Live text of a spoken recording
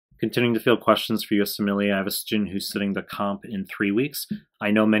Continuing to field questions for USMLE, I have a student who's sitting the comp in 3 weeks. I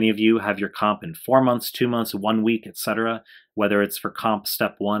know many of you have your comp in 4 months, 2 months, 1 week, etc. Whether it's for comp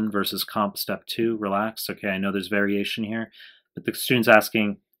step 1 versus comp step 2, relax. Okay, I know there's variation here, but the student's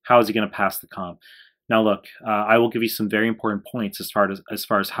asking, how is he going to pass the comp? Now look, I will give you some very important points as far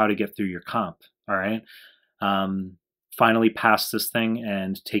as how to get through your comp, all right? Finally pass this thing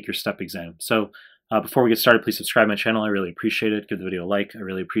and take your step exam. So before we get started, please subscribe to my channel. I really appreciate it. Give the video a like. I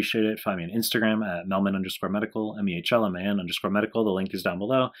really appreciate it. Find me on Instagram at Mehlman_medical, MEHLMAN_medical. The link is down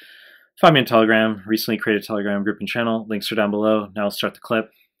below. Find me on Telegram. Recently created a Telegram group and channel. Links are down below. Now let's start the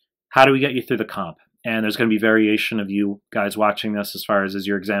clip. How do we get you through the comp? And there's going to be variation of you guys watching this as far as is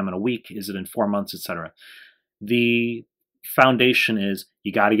your exam in a week? Is it in 4 months, etc. The foundation is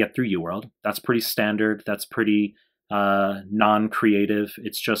you got to get through UWorld. That's pretty standard. That's pretty non-creative.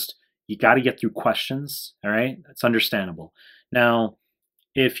 It's just you got to get through questions, all right? It's understandable. Now,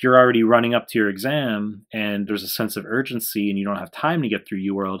 if you're already running up to your exam and there's a sense of urgency and you don't have time to get through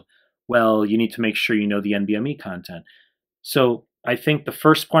UWorld, well, you need to make sure you know the NBME content. So I think the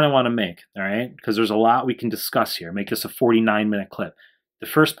first point I want to make, all right, because there's a lot we can discuss here, make this a 49-minute clip. The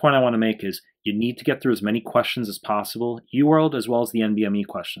first point I want to make is you need to get through as many questions as possible, UWorld as well as the NBME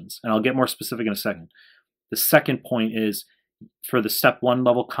questions. And I'll get more specific in a second. The second point is for the step 1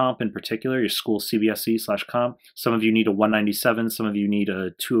 level comp in particular, your school CBSE/comp, some of you need a 197, some of you need a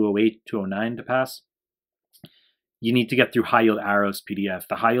 208, 209 to pass. You need to get through High Yield Arrows PDF.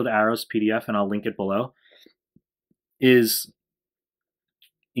 The High Yield Arrows PDF, and I'll link it below, is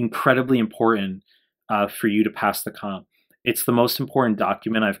incredibly important for you to pass the comp. It's the most important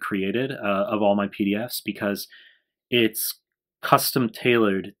document I've created of all my PDFs because it's custom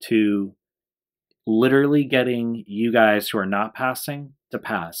tailored to literally getting you guys who are not passing to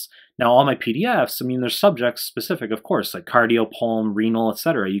pass. Now, all my PDFs, I mean, they're subject specific, of course, like cardio, pulm, renal,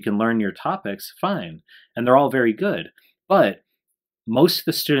 etc. You can learn your topics, fine, and they're all very good. But most of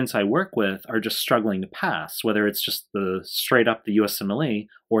the students I work with are just struggling to pass, whether it's just the straight up the USMLE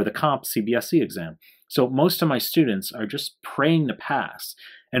or the comp CBSE exam. So most of my students are just praying to pass.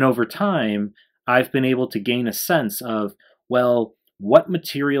 And over time, I've been able to gain a sense of, well, what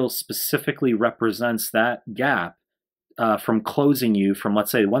material specifically represents that gap from closing you from,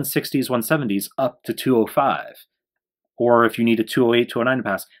 let's say, 160s, 170s up to 205? Or if you need a 208, 209 to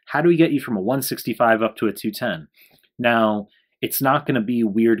pass, how do we get you from a 165 up to a 210? Now, it's not going to be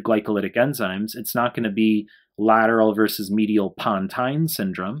weird glycolytic enzymes. It's not going to be lateral versus medial pontine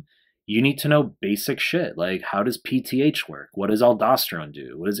syndrome. You need to know basic shit, like how does PTH work? What does aldosterone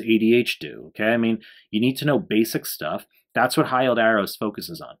do? What does ADH do? Okay, I mean, you need to know basic stuff. That's what High Yield Arrows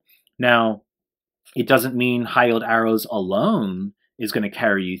focuses on. Now, it doesn't mean High Yield Arrows alone is going to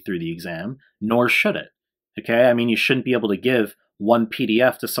carry you through the exam, nor should it. Okay, I mean, you shouldn't be able to give one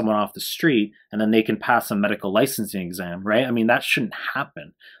PDF to someone off the street and then they can pass a medical licensing exam, right? I mean, that shouldn't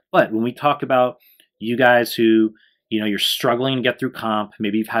happen. But when we talk about you guys who, you know, you're struggling to get through comp,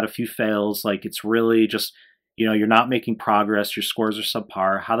 maybe you've had a few fails, like it's really just, you know, you're not making progress, your scores are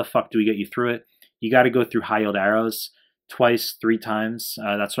subpar, how the fuck do we get you through it? You got to go through High Yield Arrows twice, 3 times.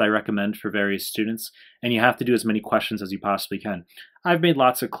 That's what I recommend for various students. And you have to do as many questions as you possibly can. I've made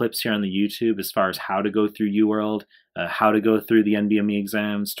lots of clips here on the YouTube as far as how to go through UWorld, how to go through the NBME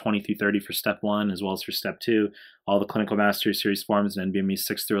exams, 20 through 30 for step 1, as well as for step 2, all the clinical mastery series forms and NBME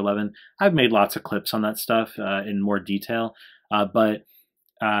 6 through 11. I've made lots of clips on that stuff in more detail, but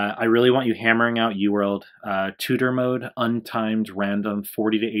I really want you hammering out UWorld, tutor mode, untimed, random,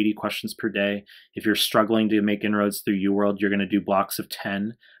 40 to 80 questions per day. If you're struggling to make inroads through UWorld, you're going to do blocks of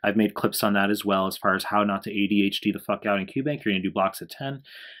 10. I've made clips on that as well as far as how not to ADHD the fuck out in QBank. You're going to do blocks of 10.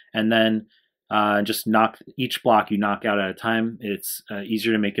 And then just knock each block you knock out at a time. It's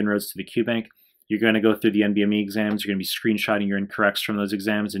easier to make inroads to the QBank. You're going to go through the NBME exams. You're going to be screenshotting your incorrects from those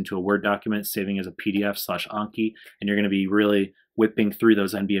exams into a Word document, saving as a PDF/Anki, and you're going to be really whipping through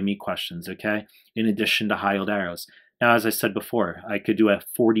those NBME questions, okay, in addition to High Yield Arrows. Now, as I said before, I could do a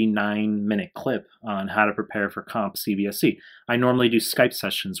 49-minute clip on how to prepare for comp CBSE. I normally do Skype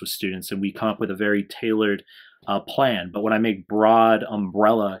sessions with students, and we come up with a very tailored plan. But when I make broad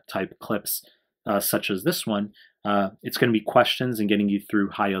umbrella-type clips, such as this one, it's going to be questions and getting you through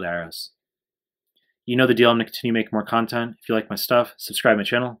High Yield Arrows. You know the deal. I'm going to continue to make more content. If you like my stuff, subscribe to my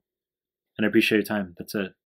channel, and I appreciate your time. That's it.